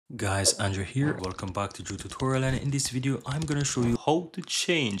Guys, Andrew here. Welcome back to Drew Tutorial, and in this video I'm going to show you how to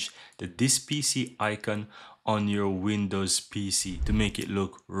change the This PC icon on your Windows PC to make it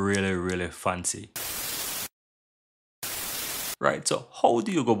look really fancy. Right, so how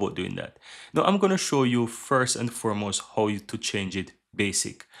do you go about doing that? Now I'm going to show you first and foremost how to change it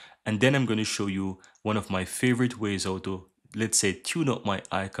basic, and then I'm going to show you one of my favorite ways how to, let's say, tune up my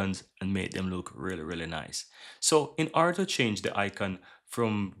icons and make them look really nice. So in order to change the icon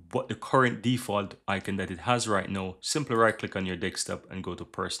from what the current default icon that it has right now, simply right click on your desktop and go to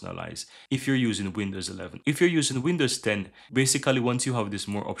personalize if you're using Windows 11. If you're using Windows 10, basically once you have this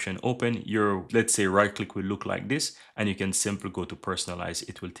more option open, your, let's say, right click will look like this, and you can simply go to personalize.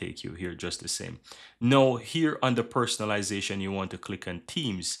 It will take you here just the same. Now here under personalization, you want to click on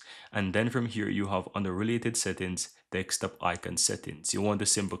themes, and then from here you have under related settings, desktop icon settings. You want to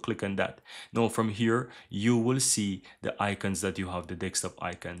simply click on that. Now from here you will see the icons that you have, the desktop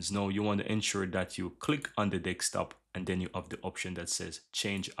icons. Now you want to ensure that you click on the desktop, and then you have the option that says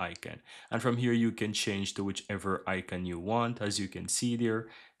change icon, and from here you can change to whichever icon you want, as you can see there.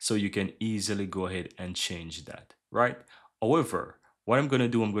 So you can easily go ahead and change that, right? However, what I'm going to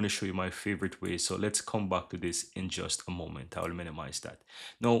do, I'm going to show you my favorite way. So let's come back to this in just a moment. I will minimize that.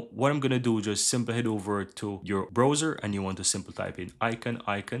 Now, what I'm going to do, just simply head over to your browser, and you want to simply type in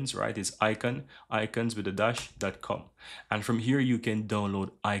icons, right? It's icons with a dash.com. And from here, you can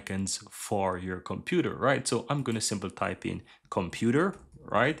download icons for your computer, right? So I'm going to simply type in computer,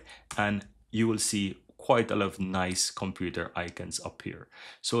 right? And you will see quite a lot of nice computer icons up here.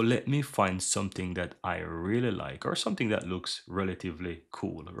 So let me find something that I really like, or something that looks relatively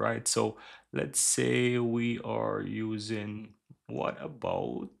cool, right? So let's say we are using, what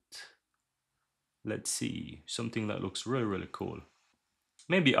about, let's see, something that looks really cool.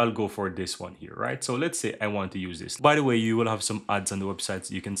 Maybe I'll go for this one here, right? So let's say I want to use this. By the way, you will have some ads on the website,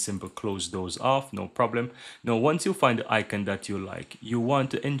 so you can simply close those off, no problem. Now, once you find the icon that you like, you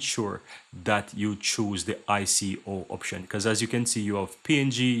want to ensure that you choose the ICO option, because as you can see, you have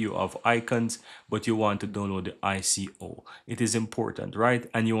PNG, you have icons, but you want to download the ICO. It is important, right?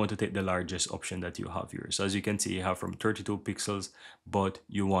 And you want to take the largest option that you have here. So as you can see, you have from 32 pixels, but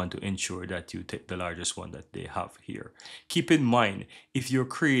you want to ensure that you take the largest one that they have here. Keep in mind, if you're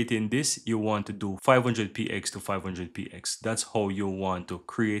creating this, you want to do 500px to 500px. That's how you want to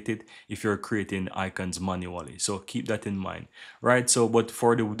create it if you're creating icons manually. So keep that in mind, right? So, but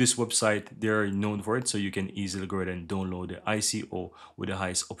for this website, they're known for it, so you can easily go ahead and download the ICO with the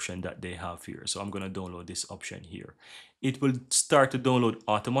highest option that they have here. So I'm going to download this option here. It will start to download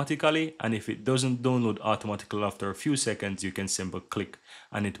automatically, and if it doesn't download automatically after a few seconds, you can simply click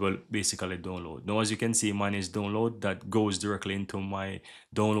and it will basically download. Now, as you can see, mine is download. That goes directly into my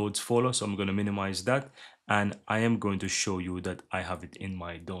downloads folder, so I'm going to minimize that, and I am going to show you that I have it in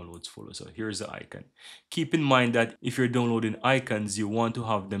my downloads folder. So here's the icon. Keep in mind that if you're downloading icons, you want to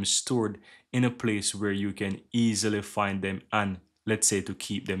have them stored in a place where you can easily find them, and let's say to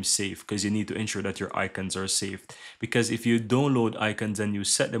keep them safe, because you need to ensure that your icons are safe. Because if you download icons and you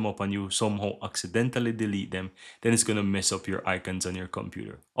set them up and you somehow accidentally delete them, then it's going to mess up your icons on your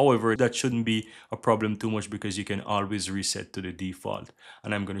computer. However, that shouldn't be a problem too much, because you can always reset to the default,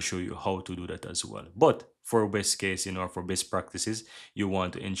 and I'm going to show you how to do that as well. But for best case, for best practices, you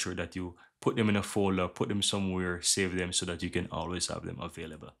want to ensure that you put them in a folder, put them somewhere, save them, so that you can always have them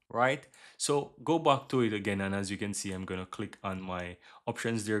available, right? So go back to it again, and as you can see, I'm going to click on my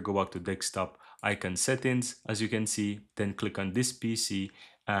options there, go back to desktop icon settings, as you can see, then click on this PC,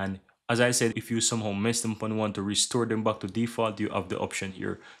 and as I said, if you somehow messed them up and want to restore them back to default, you have the option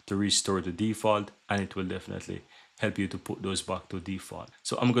here to restore to default, and it will definitely help you to put those back to default.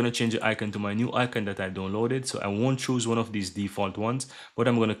 So I'm going to change the icon to my new icon that I downloaded. So I won't choose one of these default ones, but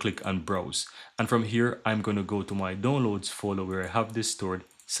I'm going to click on browse. And from here, I'm going to go to my downloads folder where I have this stored,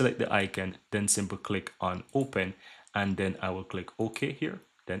 select the icon, then simply click on open, and then I will click OK here,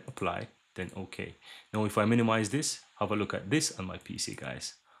 then apply, then OK. Now, if I minimize this, have a look at this on my PC,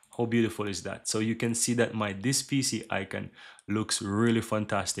 guys. How beautiful is that? So you can see that my This PC icon looks really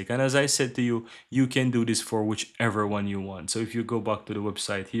fantastic. And as I said to you, you can do this for whichever one you want. So if you go back to the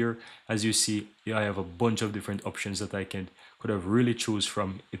website here, as you see, I have a bunch of different options that I could have really choose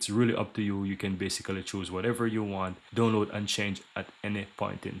from. It's really up to you. You can basically choose whatever you want, download and change at any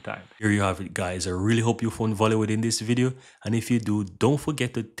point in time. Here you have it, guys. I really hope you found value within this video, and if you do, don't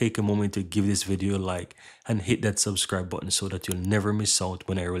forget to take a moment to give this video a like and hit that subscribe button so that you'll never miss out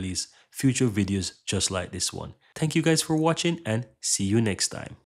when I release future videos just like this one. Thank you guys for watching, and see you next time.